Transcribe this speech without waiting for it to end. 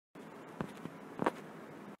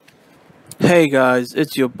Hey guys,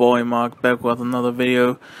 it's your boy Mark back with another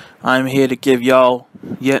video. I'm here to give y'all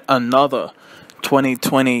yet another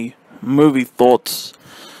 2020 movie thoughts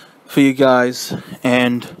for you guys,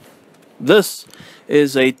 and this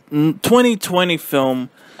is a 2020 film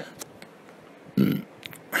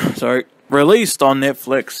released on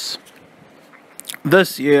Netflix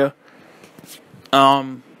this year,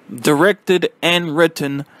 directed and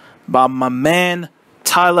written by my man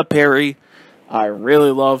Tyler Perry. I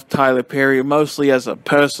really love Tyler Perry, mostly as a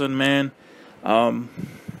person, man. And,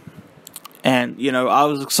 you know, I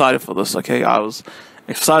was excited for this, okay? I was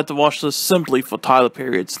excited to watch this simply for Tyler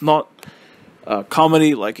Perry. It's not a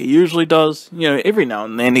comedy like he usually does. You know, every now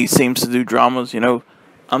and then he seems to do dramas, you know.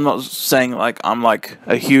 I'm not saying, like, I'm, like,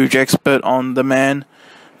 a huge expert on the man,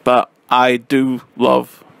 but I do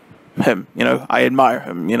love him, you know. I admire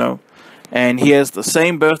him, you know. And he has the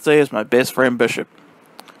same birthday as my best friend Bishop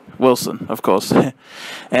Wilson, of course.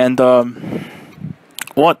 And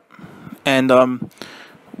what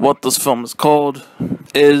this film is called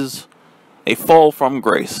is A Fall from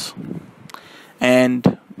Grace.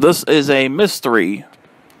 And this is a mystery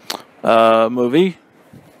movie.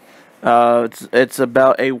 It's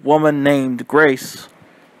about a woman named Grace,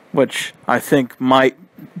 which I think might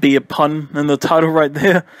be a pun in the title right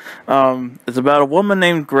there. It's about a woman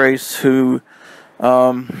named Grace who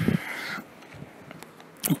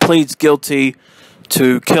pleads guilty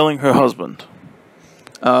to killing her husband.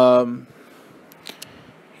 But,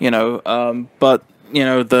 you know,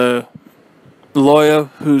 the lawyer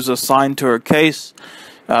who's assigned to her case,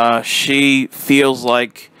 she feels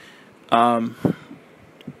like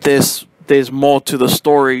there's more to the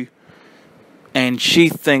story, and she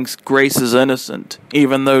thinks Grace is innocent,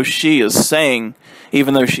 even though she's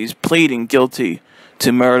pleading guilty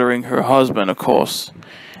to murdering her husband, of course.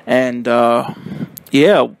 And,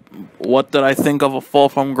 yeah, what did I think of A Fall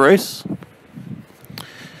from Grace?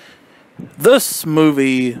 This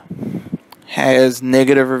movie has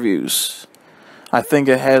negative reviews. I think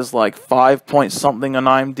it has like 5 point something on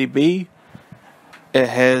IMDb. It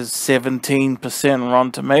has 17%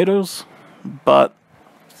 Rotten Tomatoes. But,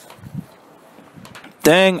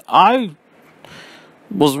 dang, I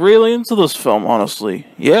was really into this film, honestly.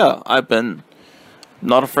 Yeah, I've been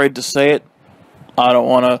not afraid to say it. I don't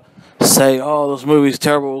want to say, oh, this movie's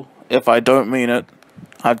terrible, if I don't mean it.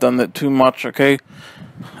 I've done that too much, okay?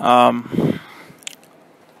 I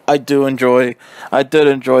did enjoy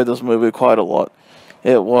this movie quite a lot.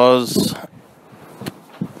 It was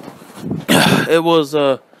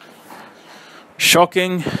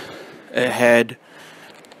shocking.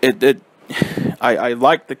 I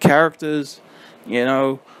liked the characters, you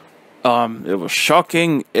know. It was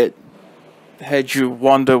shocking. It had you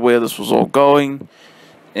wonder where this was all going.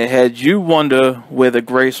 It had you wonder whether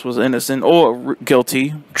Grace was innocent or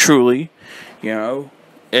guilty, truly, you know.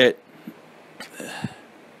 I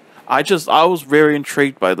was very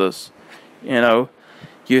intrigued by this, you know.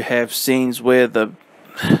 You have scenes where I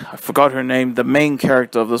forgot her name, the main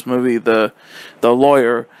character of this movie, the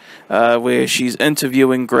lawyer, where she's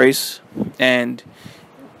interviewing Grace, and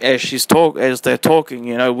as they're talking,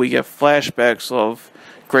 you know, we get flashbacks of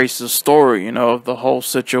Grace's story, you know, of the whole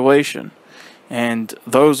situation. And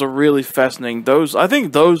those are really fascinating. I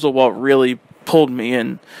think those are what really pulled me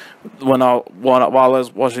in while I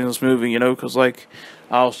was watching this movie, you know, because, like,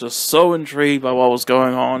 I was just so intrigued by what was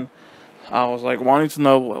going on. I was, like, wanting to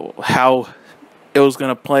know how it was going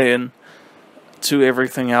to play in to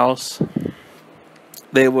everything else.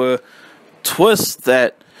 There were twists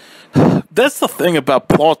that's the thing about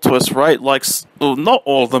plot twists, right? Like, well, not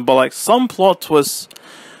all of them, but, like, some plot twists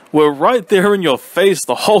were right there in your face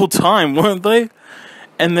the whole time, weren't they?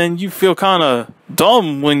 And then you feel kind of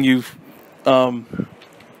dumb when you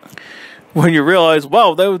realize,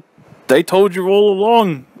 wow, they told you all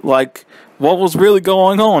along, like, what was really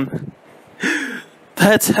going on.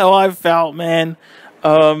 That's how I felt, man,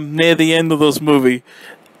 near the end of this movie.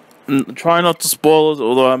 Try not to spoil it,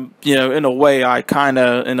 although I'm, you know, in a way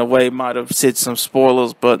might have said some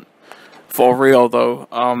spoilers, but for real though,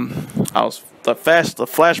 the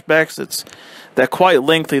flashbacks, they're quite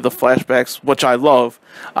lengthy, the flashbacks, which I love.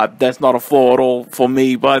 That's not a flaw at all for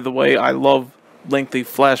me, by the way. I love lengthy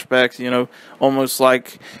flashbacks, you know, almost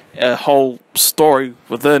like a whole story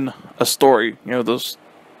within a story, you know,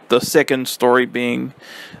 the second story being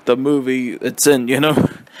the movie it's in, you know.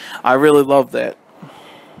 I really love that,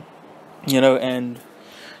 you know, and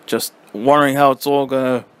just wondering how it's all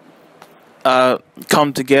gonna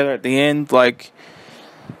come together at the end. Like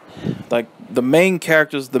the main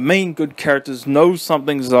good characters know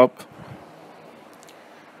something's up,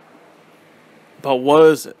 but what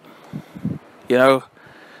is it? You know,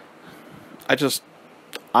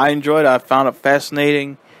 I enjoyed it. I found it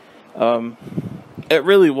fascinating. It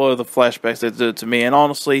really were the flashbacks that did it to me. And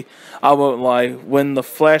honestly, I won't lie, when the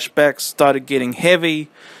flashbacks started getting heavy,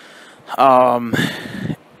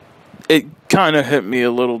 it kind of hit me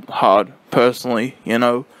a little hard, personally, you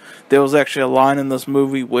know. There was actually a line in this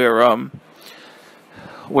movie where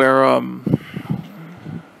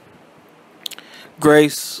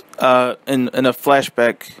Grace, in a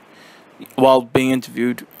flashback, while being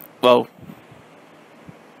interviewed, well,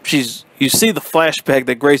 you see the flashback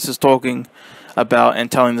that Grace is talking about and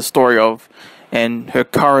telling the story of, and her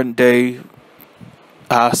current day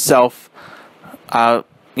self,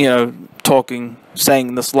 you know,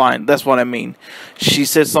 saying this line. That's what I mean. She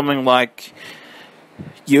said something like,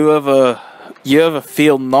 you ever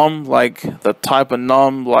feel numb, like the type of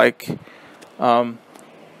numb, like,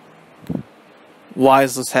 why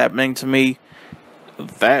is this happening to me?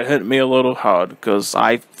 That hit me a little hard, because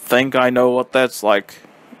I think I know what that's like,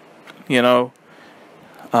 you know.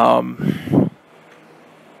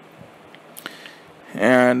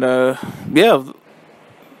 And yeah,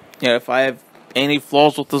 if I have any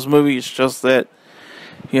flaws with this movie, it's just that,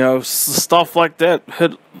 you know, stuff like that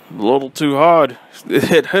hit a little too hard.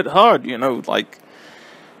 It hit hard, you know, like,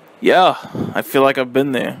 yeah, I feel like I've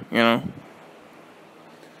been there, you know.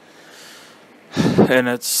 And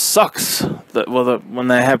it sucks that when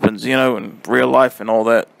that happens, you know, in real life and all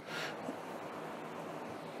that.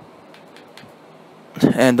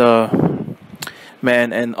 And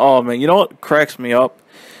man, you know what cracks me up?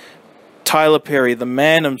 Tyler Perry, the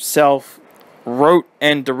man himself, wrote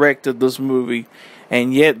and directed this movie,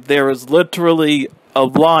 and yet there is literally a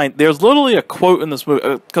line, there's literally a quote in this movie,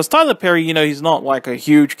 because Tyler Perry, you know, he's not like a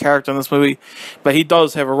huge character in this movie, but he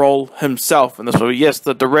does have a role himself in this movie. Yes,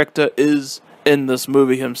 the director is in this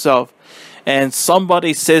movie himself, and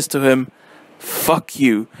somebody says to him, "Fuck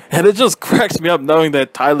you," and it just cracks me up knowing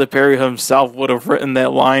that Tyler Perry himself would have written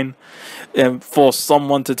that line, and for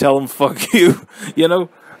someone to tell him "fuck you," you know.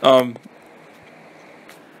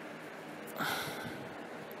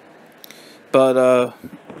 But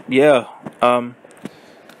yeah,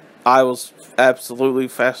 I was absolutely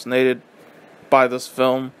fascinated by this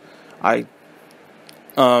film. I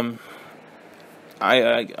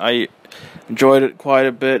enjoyed it quite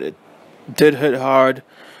a bit. It did hit hard,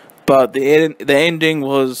 but the ending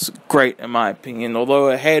was great in my opinion. Although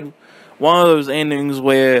it had one of those endings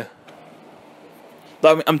where,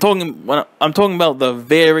 I'm talking about the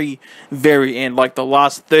very, very end, like the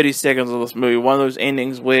last 30 seconds of this movie. One of those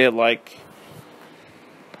endings where, like,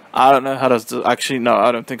 I don't know how to actually, no,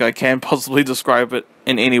 I don't think I can possibly describe it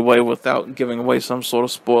in any way without giving away some sort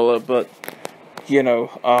of spoiler. But you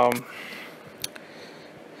know,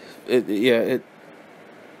 it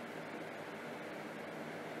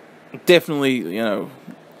definitely, you know,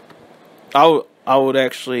 I would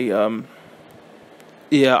actually,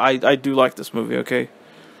 yeah, I do like this movie. Okay,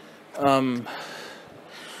 I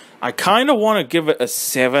kind of want to give it a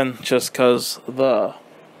 7 just because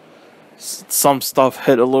some stuff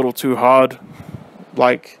hit a little too hard,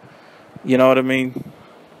 like, you know what I mean.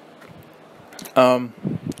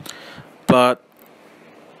 But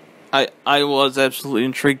I was absolutely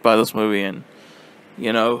intrigued by this movie, and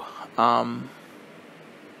you know, I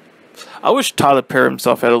wish Tyler Perry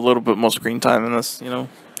himself had a little bit more screen time in this. You know,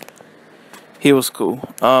 he was cool.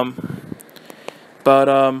 But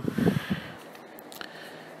I'm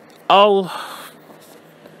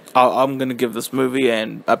gonna give this movie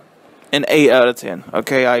an 8 out of 10.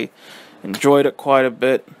 Okay, I enjoyed it quite a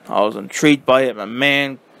bit. I was intrigued by it. My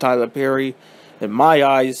man, Tyler Perry, in my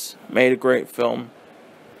eyes, made a great film.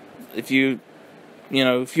 If you're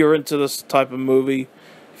into this type of movie,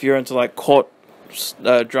 if you're into like court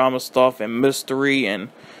drama stuff and mystery and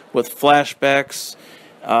with flashbacks,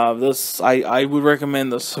 I would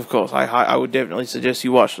recommend this. Of course, I would definitely suggest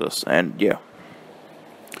you watch this. And yeah,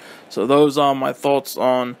 so those are my thoughts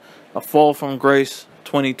on A Fall from Grace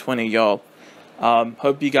 2020, y'all.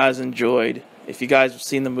 Hope you guys enjoyed. If you guys have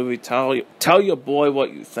seen the movie, tell your boy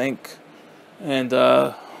what you think. And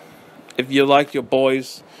if you like your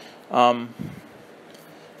boy's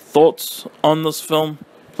thoughts on this film,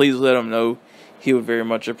 please let him know. He would very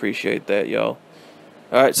much appreciate that, y'all.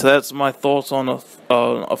 Alright, so that's my thoughts on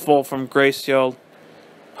A Fall from Grace, y'all.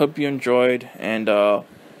 Hope you enjoyed, and I'll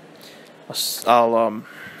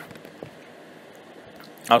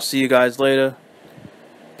see you guys later.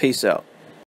 Peace out.